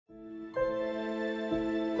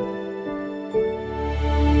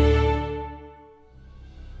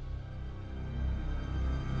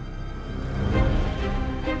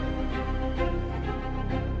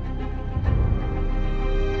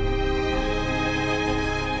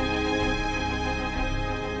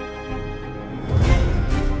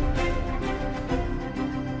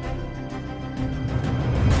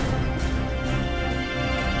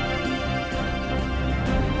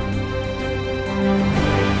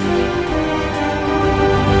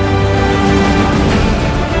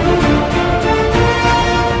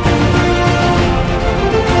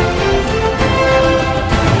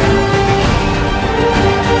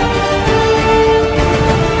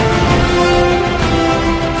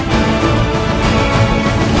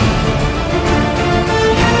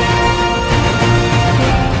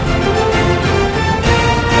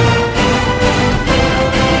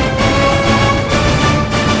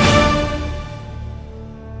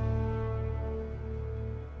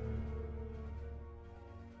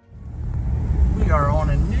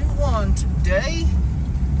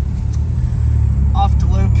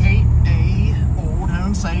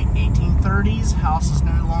guys. House is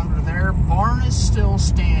no longer there. Barn is still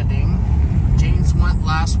standing. James went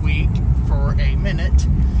last week for a minute,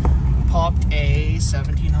 popped a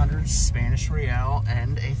 1700 Spanish Real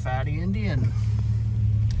and a fatty Indian.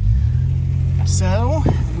 So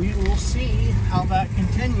we will see how that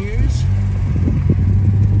continues.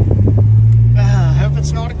 Hope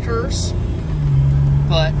it's not a curse,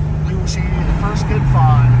 but we will show you the first good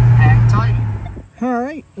find. Hang tight.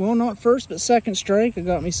 Alright, well, not first but second strike. I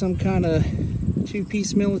got me some kind of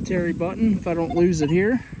two-piece military button if I don't lose it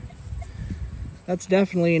here. That's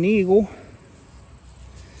definitely an eagle.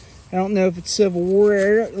 I don't know if it's Civil War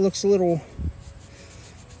era. It looks a little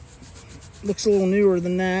newer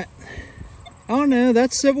than that. I don't know,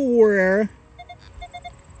 that's Civil War era.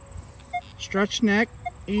 Stretch neck,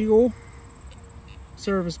 eagle,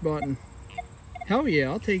 service button. Hell yeah,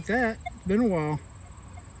 I'll take that. It's been a while.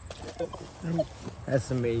 That's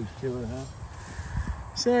some age to it, huh?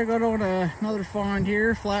 So I got on another find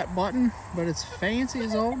here, flat button, but it's fancy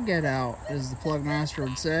as all get out, as the plug master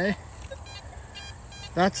would say.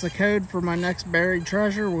 That's the code for my next buried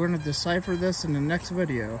treasure. We're going to decipher this in the next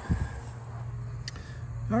video.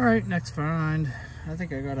 Alright, next find. I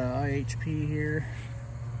think I got a IHP here.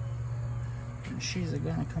 And she's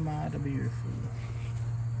gonna come out beautiful.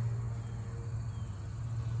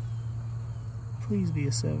 Please be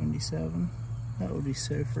a 77. That would be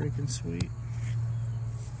so freaking sweet.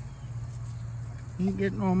 Ain't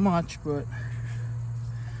getting on much, but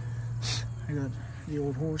I got the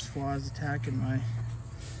old horse flies attacking my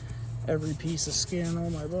every piece of skin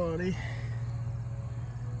on my body.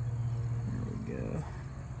 There we go.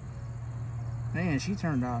 Man, she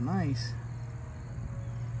turned out nice.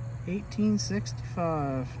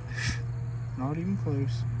 1865. Not even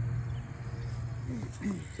close.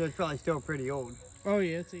 So it's probably still pretty old. Oh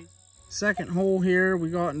yeah, it's easy. Second hole here, we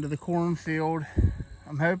got into the cornfield.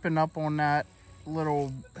 I'm hoping up on that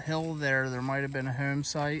little hill there might have been a home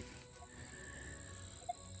site.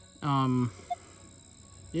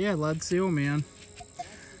 Yeah, lead seal, man.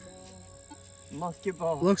 Musket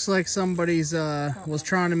ball. Looks like somebody's was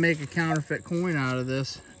trying to make a counterfeit coin out of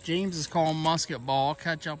this. James is calling musket ball. I'll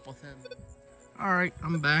catch up with him. All right,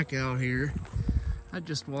 I'm back out here. I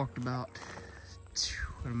just walked about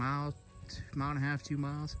a mile and a half, 2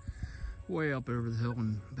 miles, way up over the hill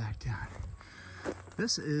and back down.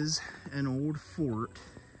 This is an old fort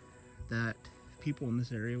that people in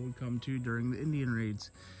this area would come to during the Indian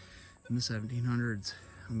raids in the 1700s.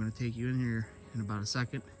 I'm going to take you in here in about a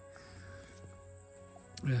second.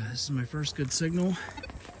 This is my first good signal.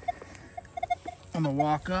 I'm gonna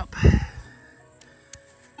walk up. It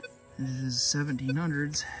is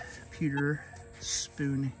 1700s pewter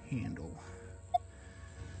spoon handle.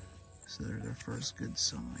 So there's our first good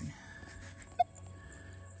sign.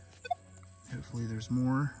 Hopefully there's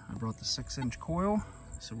more. I brought the 6-inch coil,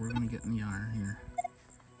 so we're gonna get in the iron here.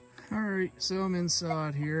 All right, so I'm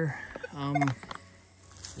inside here. A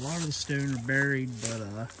lot of the stone are buried,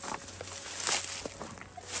 but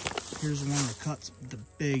here's one of the cuts, the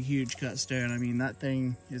big, huge cut stone. I mean, that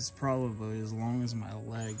thing is probably as long as my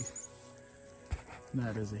leg.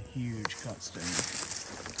 That is a huge cut stone.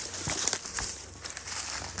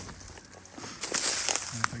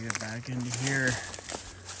 And if I get back into here,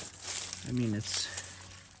 I mean,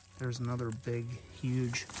 there's another big,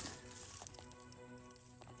 huge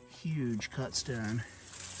cut stone.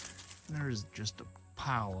 And there's just a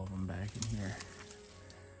pile of them back in here.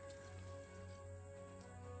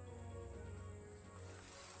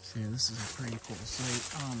 So yeah, this is a pretty cool site.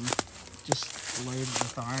 Just loaded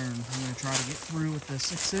with iron. I'm gonna try to get through with the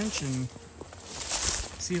 6-inch and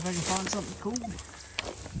see if I can find something cool.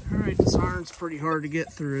 All right, this iron's pretty hard to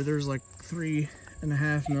get through. There's like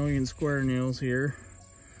 3.5 million square nails here.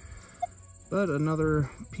 But another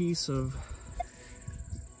piece of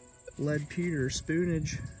lead pewter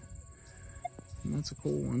spoonage. And that's a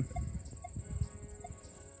cool one.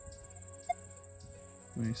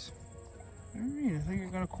 Nice. Alright, I think I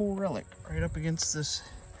got a cool relic right up against this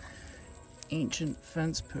ancient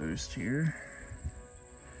fence post here.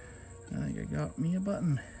 I think I got me a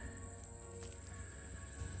button.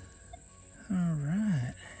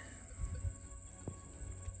 Alright.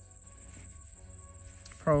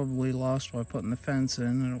 Probably lost while putting the fence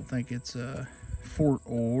in. I don't think it's fort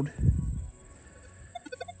old.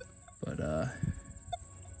 But a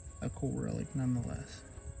cool relic nonetheless.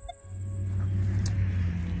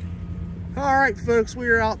 All right, folks, we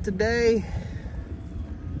are out today.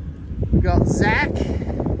 We got Zach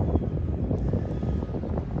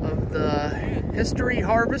of the History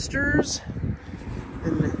Harvesters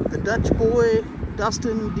and the Dutch boy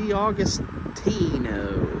Dustin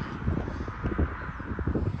D'Agostino.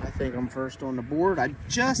 I think I'm first on the board. I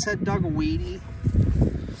just had dug a weedy.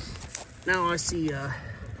 Now I see a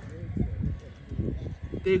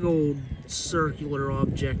big old circular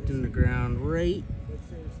object in the ground right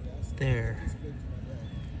there.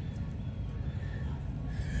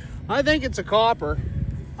 I think it's a copper.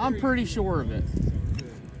 I'm pretty sure of it.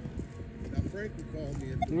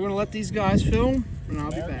 We're gonna let these guys film, and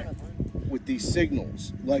I'll be back. With these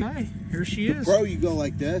signals, like, Hi, here she is. Pro, you go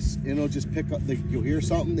like this, and it'll just pick up. You'll hear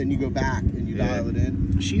something, then you go back and you dial it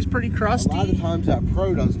in. She's pretty crusty. A lot of times that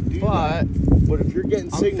Pro doesn't do that. But if you're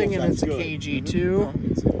getting I'm signals, thinking that's it's a good.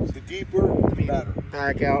 KG2. The deeper, the better.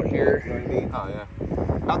 Back out here. You know what I mean? Oh yeah.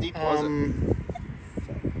 How deep was it?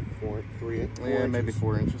 3 inches. Yeah, maybe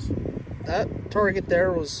 4 inches. That target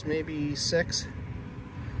there was maybe 6.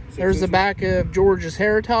 There's the back of George's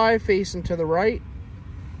hair tie facing to the right.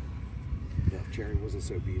 Yeah, if Jerry wasn't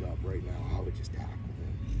so beat up right now, I would just tackle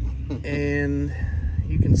him. And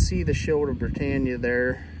you can see the shield of Britannia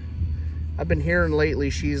there. I've been hearing lately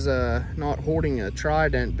she's not holding a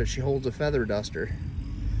trident, but she holds a feather duster.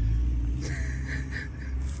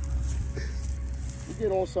 You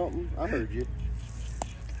get on something? I heard you.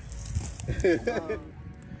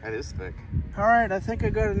 That is thick. All right, I think I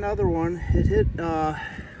got another one. It hit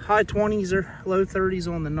high 20s or low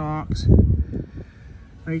 30s on the Knox.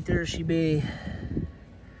 Right there she be.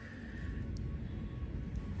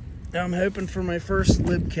 I'm hoping for my first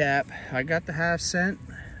lib cap. I got the half cent.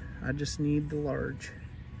 I just need the large.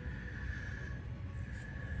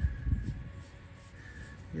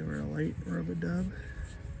 Give her a light rub-a-dub.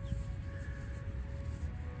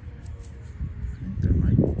 I think there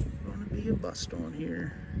might going to be a bust on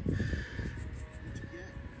here.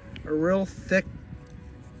 A real thick.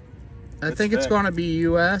 I think it's going to be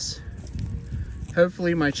US.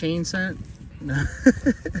 Hopefully my chain scent. No.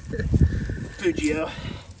 Fujio.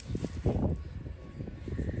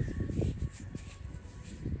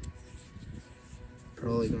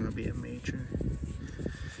 Probably going to be a matron.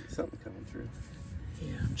 Something coming through.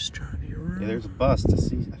 Yeah, I'm just trying to be around. Yeah, there's a bust. I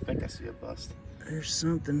think I see a bust. There's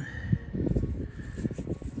something.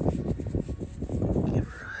 Give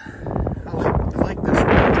her I like this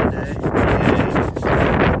one today.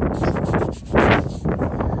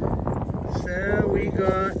 So we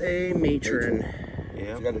got a matron.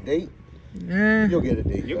 Yeah. You got a date? Yeah. You'll get a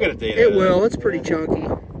date. You'll get a date. It will. It's pretty chunky.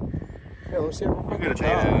 Yeah, let's see how You'll get a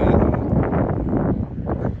date.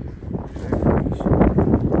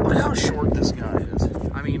 Look how short this guy is.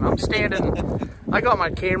 I mean, I'm standing. I got my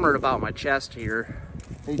camera at about my chest here.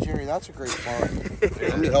 Hey Jerry, that's a great find.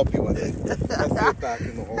 Let me help you with it. I'll throw it back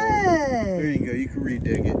in the hole. There you go. You can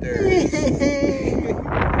redig it. There it is.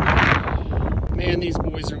 Man, these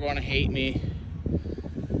boys are going to hate me.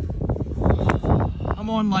 I'm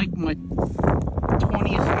on like my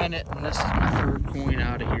 20th minute, and this is my third coin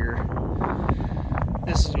out of here.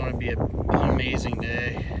 This is going to be an amazing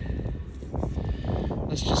day.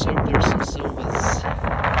 Let's just hope there's some silvers.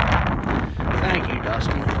 Thank you,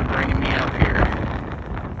 Dustin, for bringing me up here.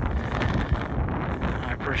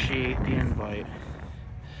 I appreciate the invite.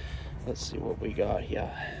 Let's see what we got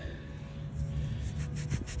here.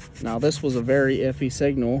 Now, this was a very iffy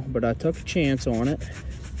signal, but I took a chance on it.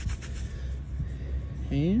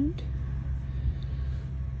 And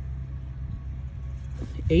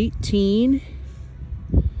 18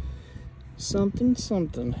 something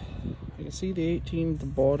something. I can see the 18 at the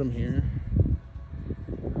bottom here.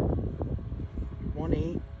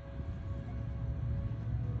 18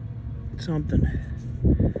 something.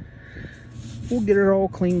 We'll get her all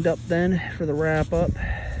cleaned up then for the wrap up.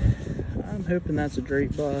 I'm hoping that's a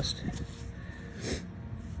drape bust.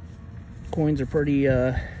 Coins are pretty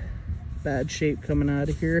bad shape coming out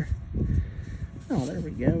of here. Oh, there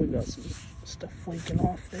we go. We got some stuff flaking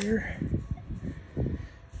off there.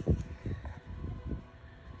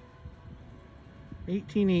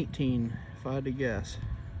 $18.18, if I had to guess.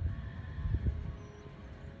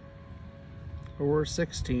 Or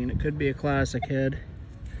 16. It could be a classic head.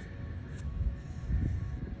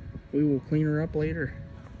 We will clean her up later.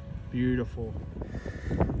 Beautiful.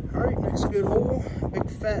 All right, next good hole. Big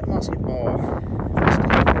fat musket ball.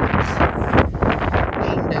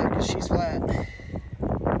 Aimed at because she's flat.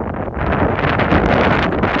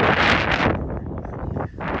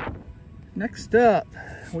 Next up,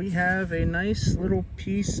 we have a nice little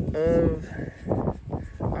piece of,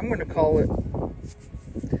 I'm going to call it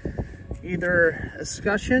either a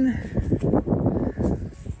scutcheon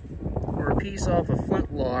or a piece off a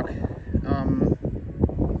flintlock.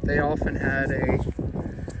 They often had a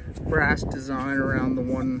brass design around the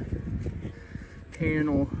one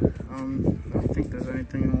panel. I don't think there's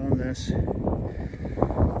anything on this.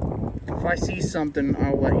 If I see something,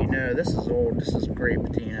 I'll let you know. This is old. This is gray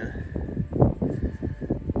patina.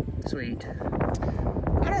 Sweet.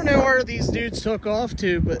 I don't know where these dudes took off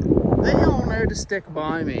to, but they all know to stick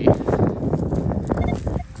by me.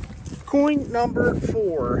 Coin number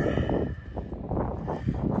 4.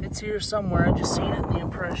 It's here somewhere. I just seen it in the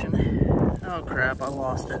impression. Oh crap, I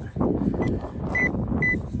lost it.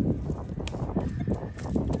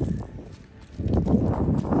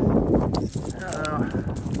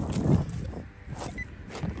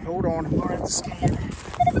 Hold on, I'm gonna have to scan.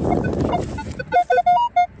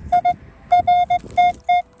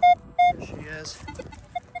 There she is.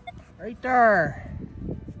 Right there.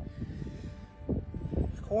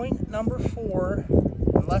 Coin number 4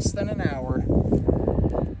 in less than an hour.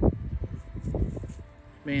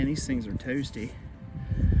 Man, these things are toasty.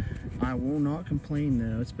 I will not complain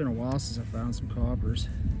though. It's been a while since I found some coppers.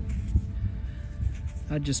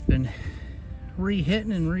 I've just been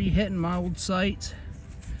re-hitting and re-hitting my old sites.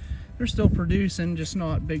 They're still producing, just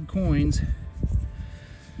not big coins.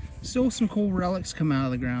 Still some cool relics come out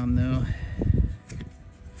of the ground though.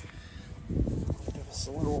 Give us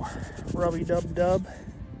a little rubby dub dub.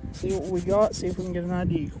 See what we got, see if we can get an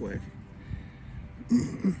ID quick.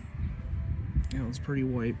 That was pretty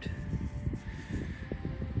wiped.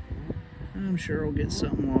 I'm sure I'll get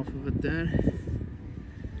something off of it then.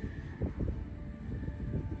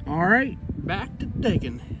 Alright, back to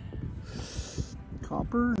digging.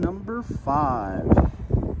 Copper number 5.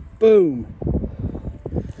 Boom.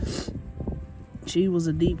 She was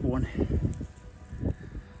a deep one.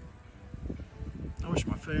 I wish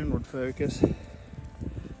my phone would focus.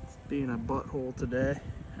 It's being a butthole today.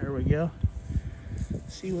 There we go.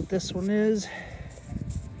 See what this one is.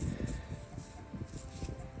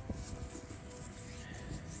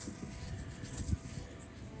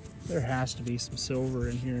 There has to be some silver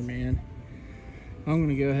in here, man. I'm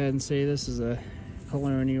gonna go ahead and say this is a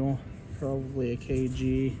colonial, probably a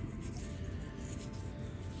KG.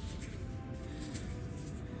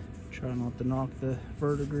 Try not to knock the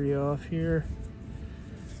verdigris off here.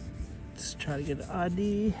 Let's try to get an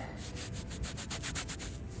ID.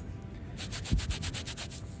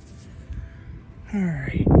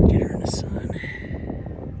 Alright, get her in the sun.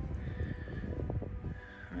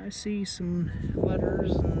 I see some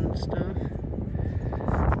letters and stuff.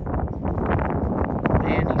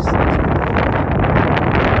 Man, these things are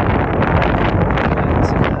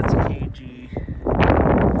that's a KG.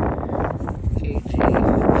 KG,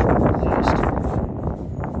 at least.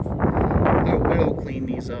 I will clean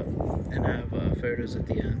these up and have photos at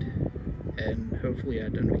the end. And hopefully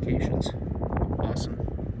identifications. Awesome.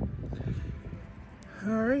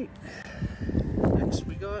 Alright, next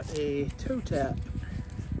we got a toe tap.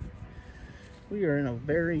 We are in a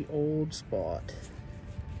very old spot.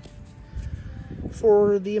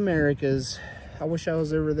 For the Americas. I wish I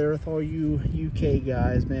was over there with all you UK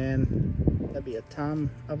guys, man. That'd be a time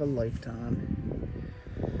of a lifetime.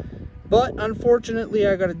 But unfortunately,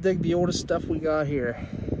 I gotta dig the oldest stuff we got here.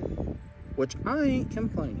 Which I ain't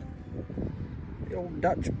complaining. The old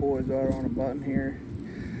Dutch boy got on a button here.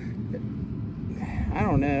 I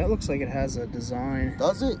don't know, it looks like it has a design.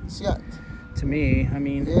 Does it? Yeah. To me, I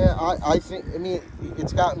mean. Yeah, I think, I mean,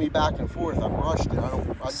 it's got me back and forth. I brushed it.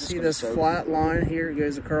 I'm just see this flat line here, it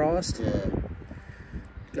goes across? Yeah.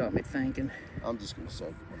 Got me thinking. I'm just going to soak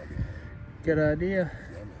it when I'm Good idea.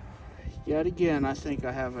 Yeah, Yet again, I think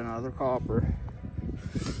I have another copper.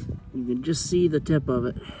 You can just see the tip of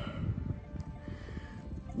it.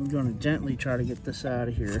 I'm going to gently try to get this out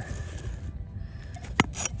of here.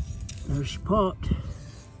 There she popped.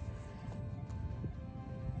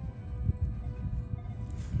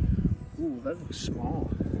 Ooh, that looks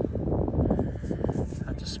small.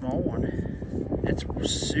 That's a small one. It's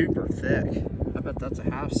super thick. I bet that's a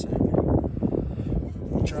half cent.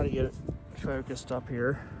 I'll try to get it focused up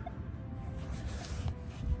here.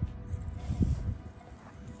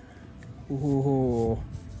 Ooh,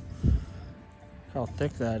 how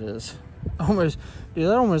thick that is. Almost, dude,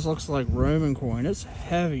 that almost looks like Roman coin. It's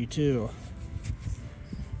heavy too.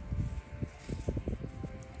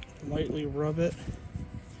 Lightly rub it.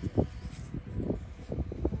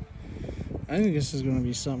 I think this is going to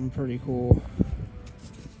be something pretty cool.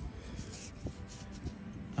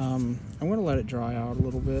 I'm going to let it dry out a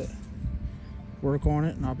little bit, work on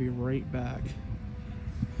it, and I'll be right back.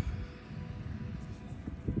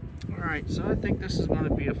 Alright, so I think this is going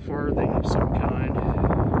to be a farthing of some kind.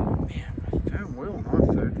 Man, my phone will not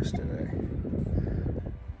focus today.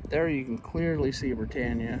 There you can clearly see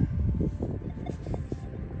Britannia.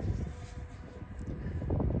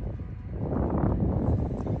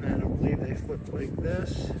 And I believe they flip like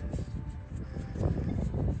this.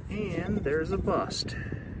 And there's a bust.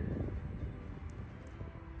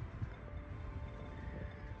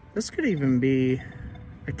 This could even be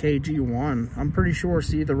a KG1. I'm pretty sure,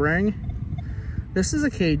 see the ring? This is a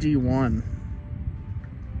KG1.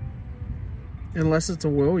 Unless it's a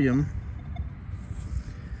William.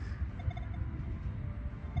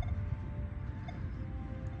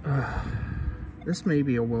 This may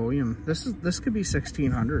be a William. This could be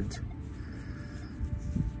 1600s.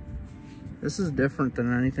 This is different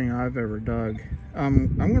than anything I've ever dug.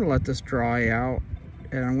 I'm gonna let this dry out,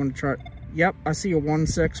 and I'm gonna try. Yep, I see a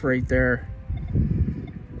 1.6 right there.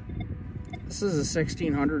 This is a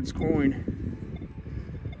 1600s coin.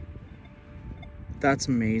 That's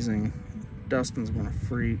amazing. Dustin's gonna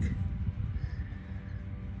freak.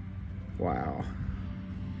 Wow.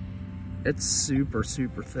 It's super,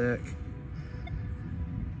 super thick.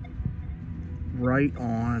 Right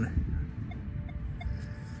on.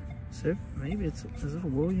 So maybe is it a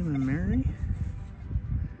William and Mary?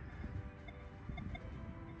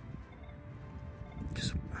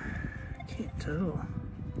 Just, I can't tell.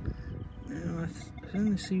 No, I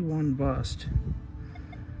only see one bust.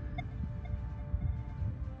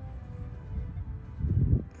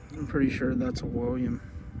 I'm pretty sure that's a William.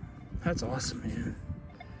 That's awesome, man.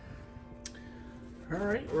 All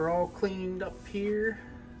right, we're all cleaned up here.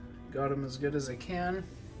 Got them as good as I can.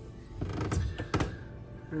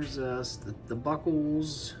 There's the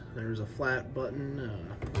buckles. There's a flat button.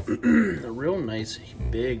 A real nice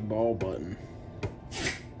big ball button.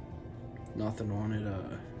 Nothing on it.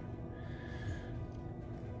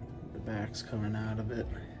 The back's coming out of it.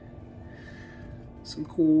 Some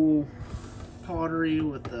cool pottery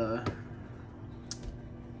with the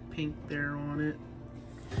pink there on it.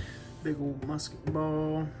 Big old musket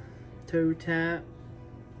ball, toe tap,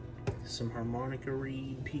 some harmonica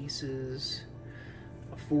reed pieces,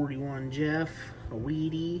 a 41 Jeff, a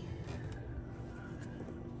Weedy.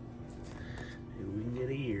 Maybe we can get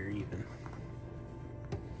a year even.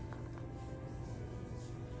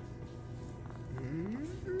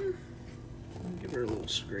 Give her a little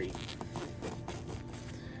scrape.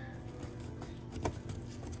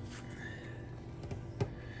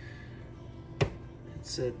 It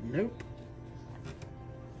said nope.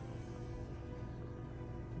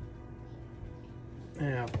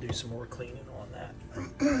 And I'll do some more cleaning on that.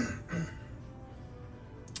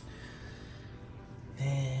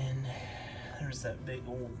 And there's that big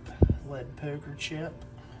old lead poker chip.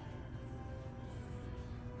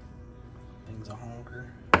 Thing's a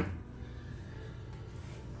honker.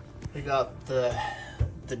 We got the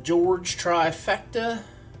George trifecta.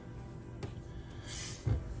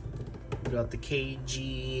 We got the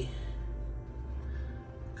KG.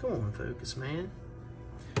 Come on, focus, man.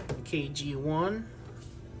 The KG1.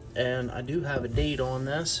 And I do have a date on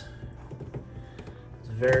this. It's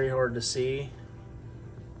very hard to see.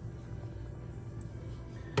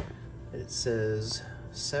 It says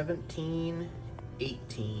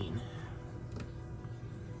 1718.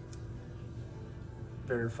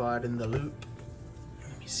 Verified in the loop.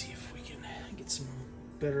 Let me see if we can get some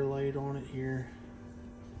better light on it here.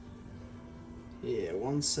 Yeah,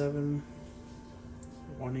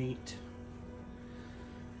 1718.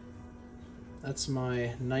 That's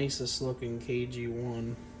my nicest looking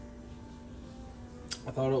KG1.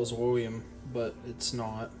 I thought it was William, but it's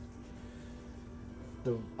not.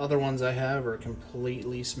 The other ones I have are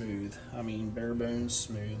completely smooth. I mean, bare bones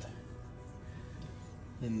smooth.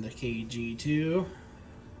 Then the KG2.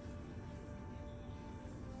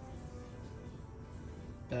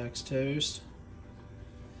 Back's toast.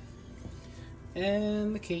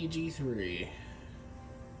 And the KG3,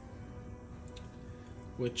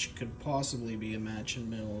 which could possibly be a Match and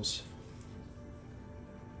Mills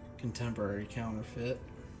contemporary counterfeit.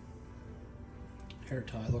 Hair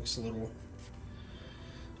tie looks a little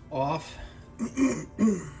off.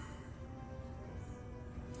 And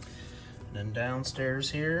then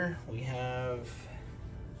downstairs here we have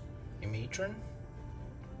a matron.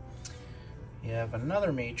 You have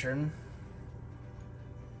another matron,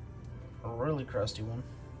 a really crusty one,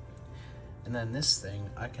 and then this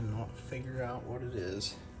thing I cannot figure out what it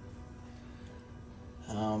is.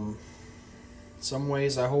 Some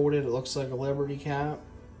ways I hold it, it looks like a Liberty cap,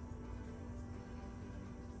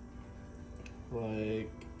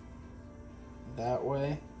 like that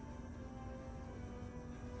way.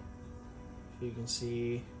 If you can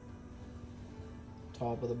see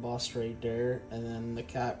top of the bust right there, and then the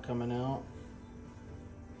cap coming out.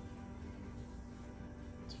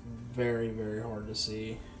 Very, very hard to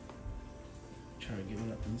see. Try to give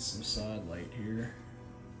it up in some side light here.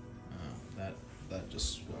 That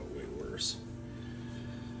just got way worse.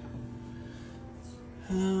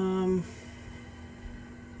 And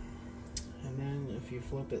then if you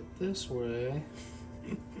flip it this way,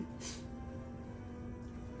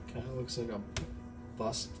 kind of looks like a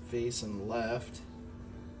bust facing left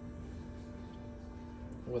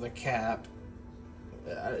with a cap.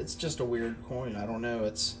 It's just a weird coin. I don't know.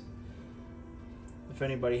 It's, if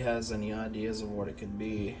anybody has any ideas of what it could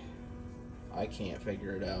be, I can't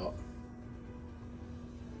figure it out.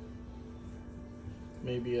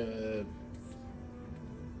 Maybe a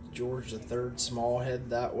George III small head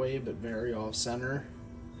that way, but very off center.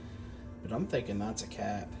 But I'm thinking that's a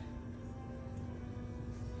cap.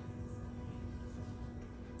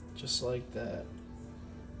 Just like that.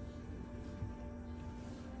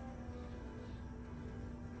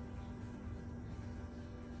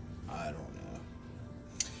 I don't know.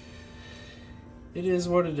 It is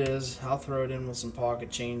what it is. I'll throw it in with some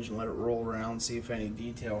pocket change and let it roll around, see if any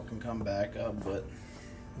detail can come back up, but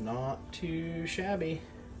not too shabby.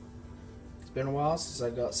 It's been a while since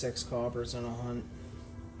I got 6 coppers in a hunt.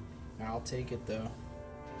 I'll take it though.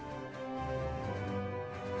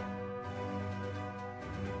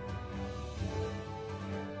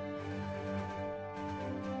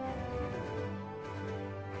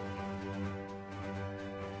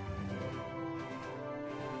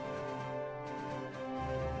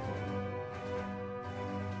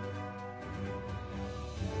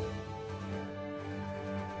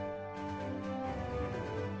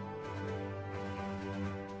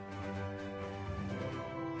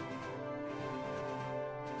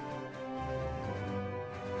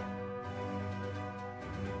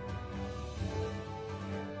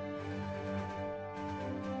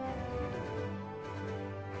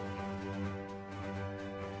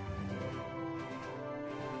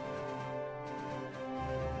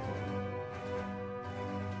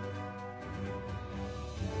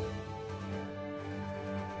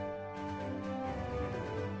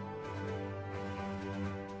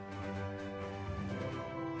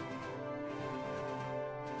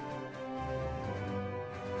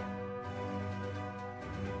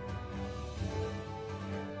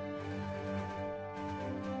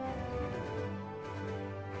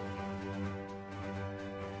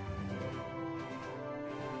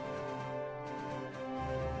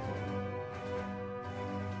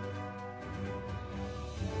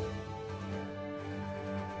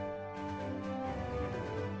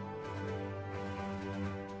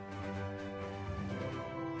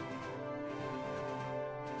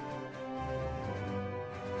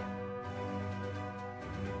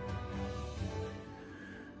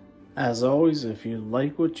 As always, if you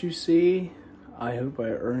like what you see, I hope I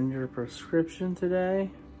earned your prescription today.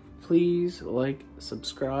 Please like,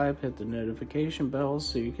 subscribe, hit the notification bell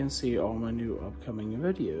so you can see all my new upcoming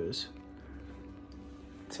videos.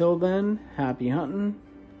 Till then, happy hunting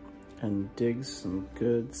and dig some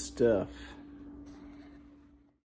good stuff.